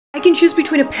I can choose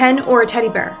between a pen or a teddy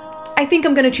bear. I think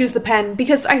I'm gonna choose the pen,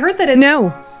 because I heard that it's—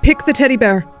 No! Pick the teddy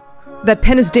bear. That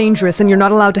pen is dangerous and you're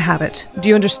not allowed to have it. Do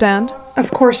you understand?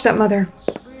 Of course, stepmother.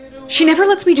 She never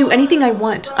lets me do anything I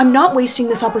want. I'm not wasting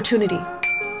this opportunity.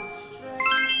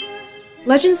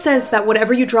 Legend says that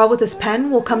whatever you draw with this pen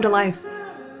will come to life.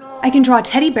 I can draw a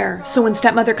teddy bear, so when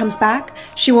stepmother comes back,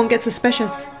 she won't get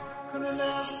suspicious.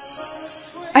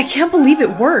 I can't believe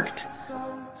it worked.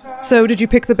 So, did you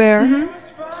pick the bear? Mm-hmm.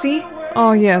 See?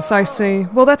 Oh yes, I see.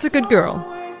 Well, that's a good girl.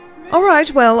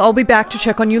 Alright, well, I'll be back to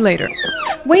check on you later.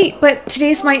 Wait, but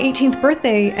today's my 18th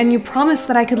birthday, and you promised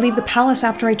that I could leave the palace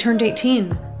after I turned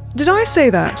 18. Did I say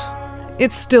that?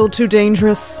 It's still too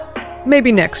dangerous.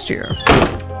 Maybe next year.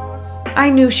 I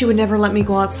knew she would never let me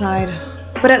go outside,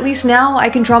 but at least now I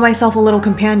can draw myself a little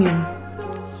companion.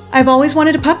 I've always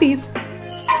wanted a puppy.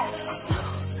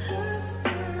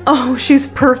 Oh, she's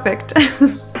perfect.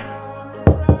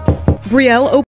 Brielle,